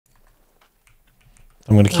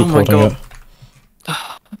I'm gonna keep holding it.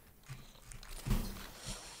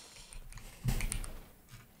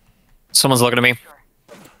 Someone's looking at me.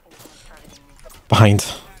 Behind.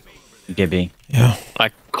 Gibby. Yeah. I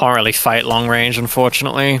can't really fight long range,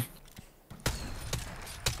 unfortunately.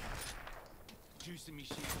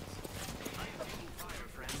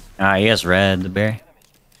 Ah, he has red, the bear.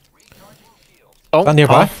 Oh, That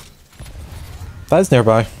nearby. That is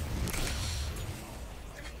nearby.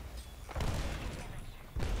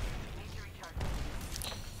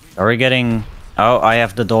 Are we getting... Oh, I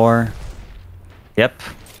have the door. Yep.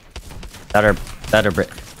 That are...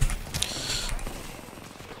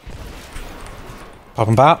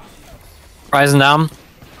 Popping bat. Rising down.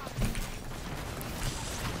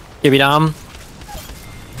 Give me down.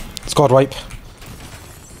 Squad wipe.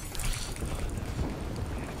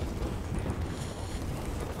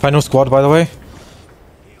 Final squad, by the way.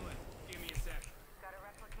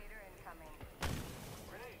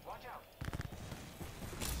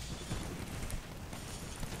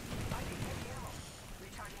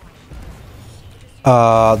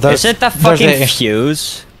 Is it the fucking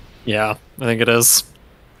fuse? Yeah, I think it is.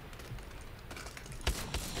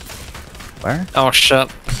 Where? Oh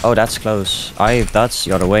shit. Oh, that's close. That's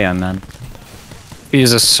the other way I meant.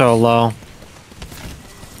 Fuse is so low.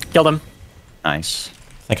 Killed him. Nice.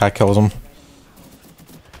 I think I killed him.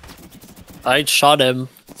 I shot him.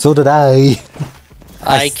 So did I.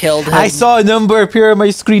 I killed him. I saw a number appear on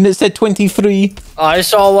my screen that said 23. I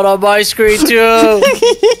saw one on my screen too.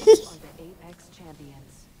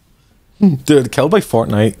 Dude, killed by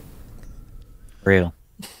Fortnite. Real.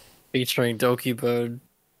 Featuring Dokibode,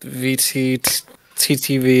 VT,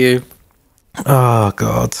 TTV. Oh,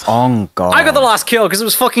 God. Oh, God. I got the last kill because it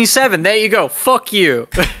was fucking 7. There you go. Fuck you.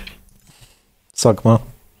 Sugma.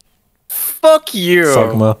 Fuck you.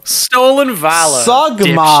 Sugma. Stolen valor.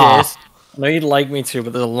 Sugma. Dipshit. No, you'd like me to,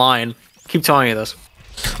 but there's a line. Keep telling you this.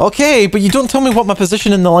 Okay, but you don't tell me what my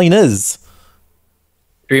position in the line is.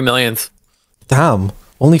 3 millionth. Damn.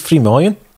 Only 3 million?